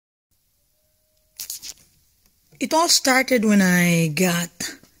It all started when I got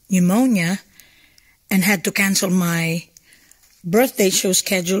pneumonia and had to cancel my birthday show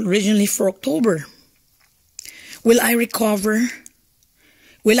scheduled originally for October. Will I recover?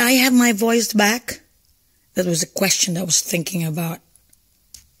 Will I have my voice back? That was a question I was thinking about.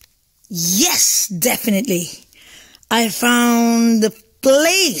 Yes, definitely. I found the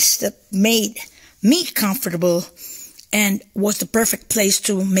place that made me comfortable and was the perfect place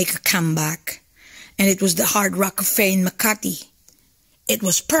to make a comeback. And it was the Hard Rock Cafe in Makati. It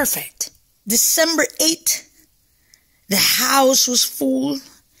was perfect. December 8th, the house was full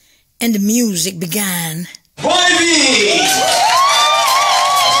and the music began. Bonnevie!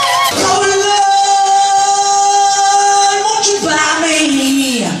 Oh Lord, won't you buy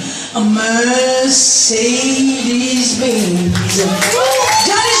me a Mercedes Benz?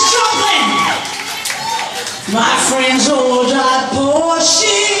 Daddy's jumping. My friends all drive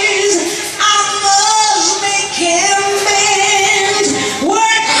Porsches. I must make amends.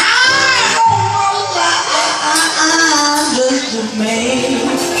 Work hard on my life just to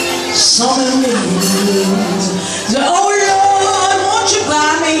make some amends. Oh Lord, won't you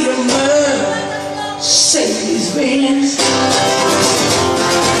buy me a Mercedes Benz?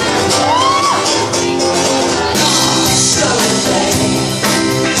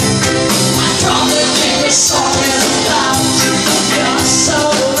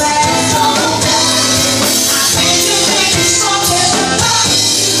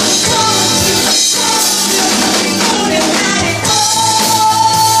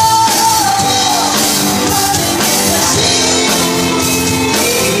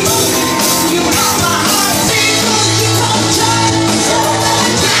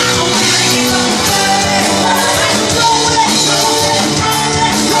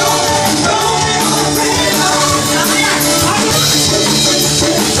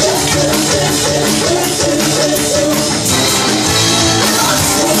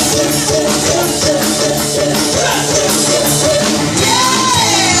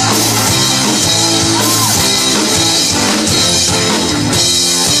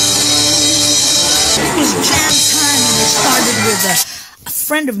 A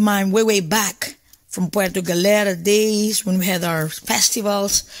friend of mine way back from Puerto Galera days when we had our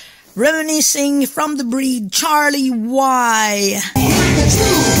festivals, reminiscing from the breed Charlie Y.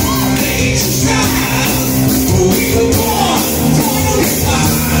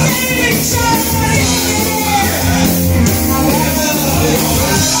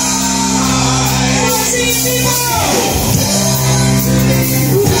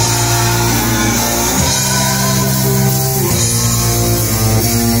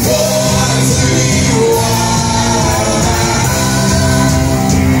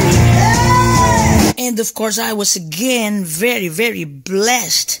 And of course, I was again very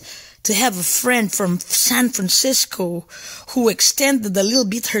blessed to have a friend from San Francisco who extended a little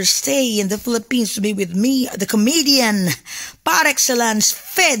bit her stay in the Philippines to be with me, the comedian par excellence,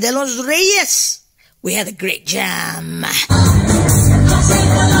 Fe de los Reyes. We had a great jam.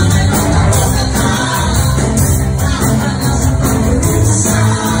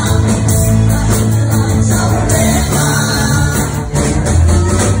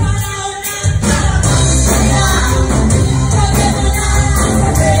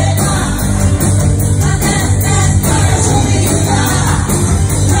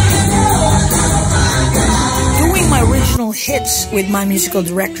 Hits with my musical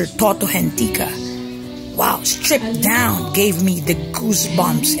director Toto Hentica. Wow, Stripped Down gave me the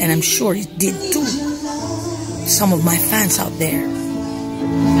goosebumps, and I'm sure it did too. Some of my fans out there.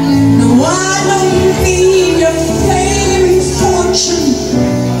 No, I don't need your fame and fortune.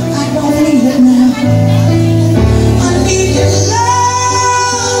 I don't need it now. I need your love.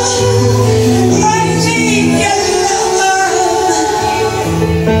 I need your love.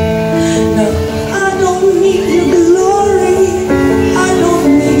 No, I don't need your glory. I don't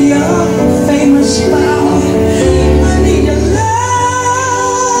need your famous power. I need your love.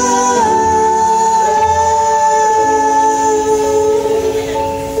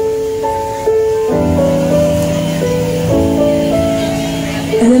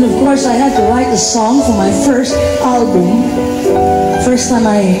 And then of course I had to write a song for my first album. First time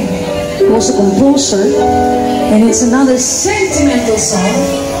I was a composer. And it's another sentimental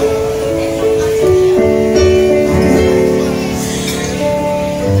song.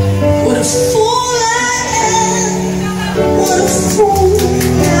 What a fool I am. What a fool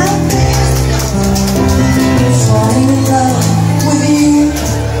I've been. Falling in love with you.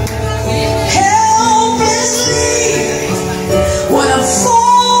 Helplessly. What a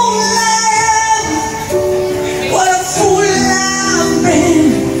fool I am. What a fool I've been.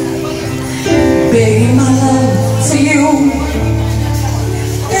 Begging my love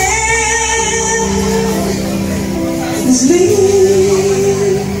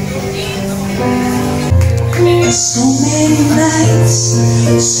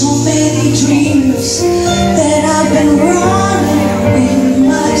So many dreams that I've been running in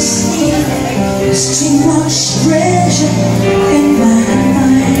my sleep. There's too much treasure in my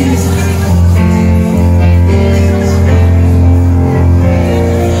mind.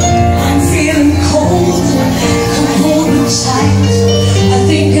 I'm feeling cold, come hold me tight. I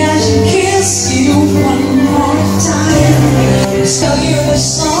think I should kiss you one more time. Still hear the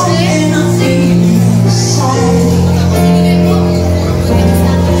song and I feel the song.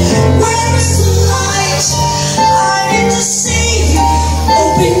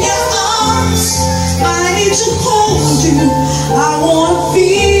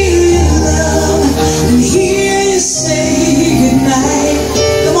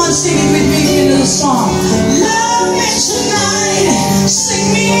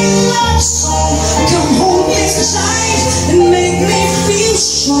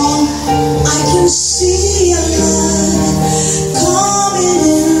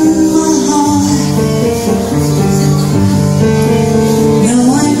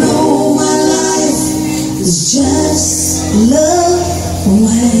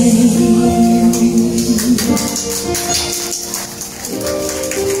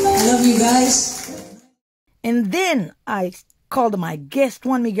 And then I called my guest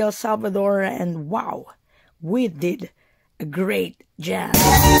Juan Miguel Salvador, and wow, we did a great jam.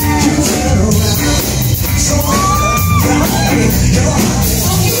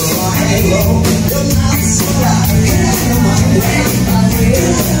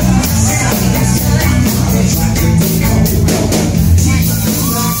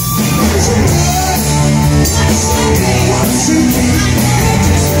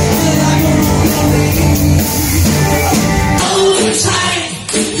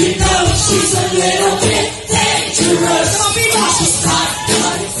 She's a little bit dangerous. She's hot,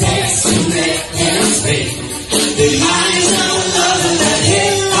 but there's a red and straight. The eyes of love that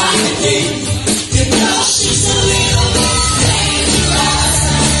hit like a gate. You know she's a little bit dangerous.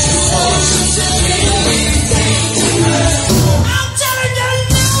 She's a little bit dangerous. I'm telling you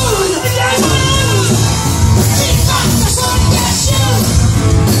the news. She's got the sun that shoes.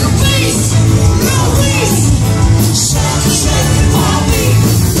 Please, please, shake for me.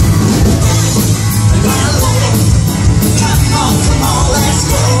 Come on, let's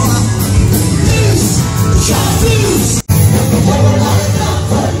go. Lose your blues.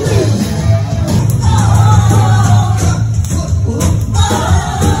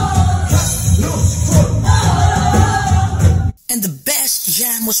 And the best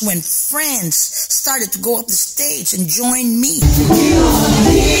jam was when friends started to go up the stage and join me. You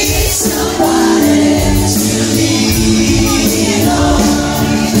need somebody to lean on.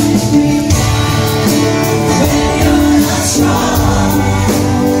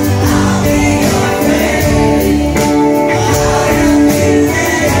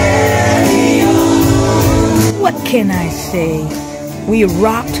 What can I say? We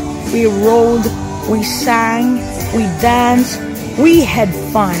rocked, we rolled, we sang, we danced, we had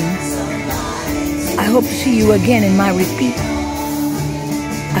fun. I hope to see you again in my repeat.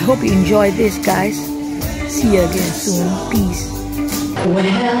 I hope you enjoyed this, guys. See you again soon. Peace. Well,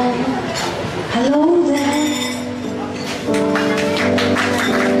 hello there.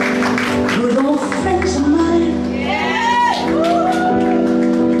 Good old friends of mine.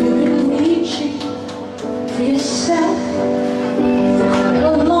 You've been reaching for yourself for a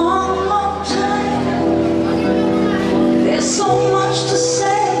long, long time. There's so much to say.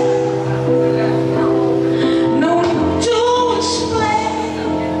 No need to explain.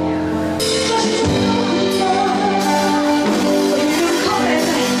 Just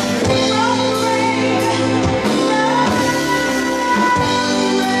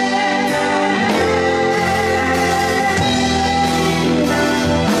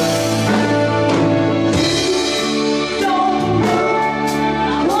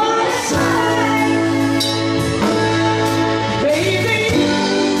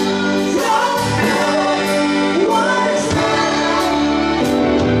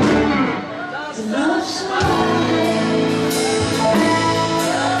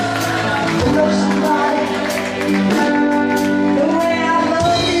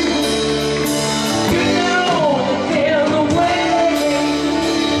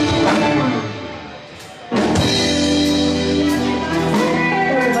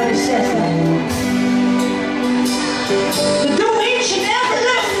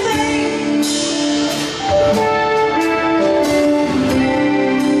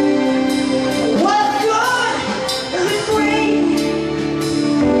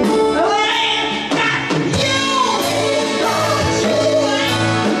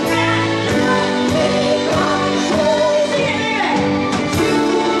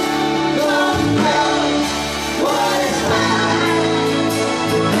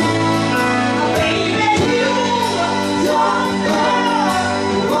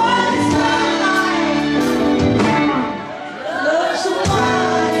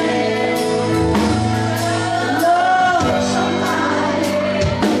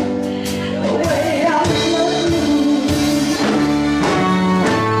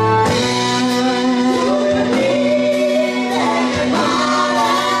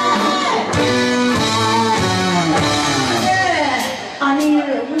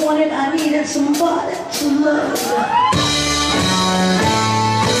somebody to love.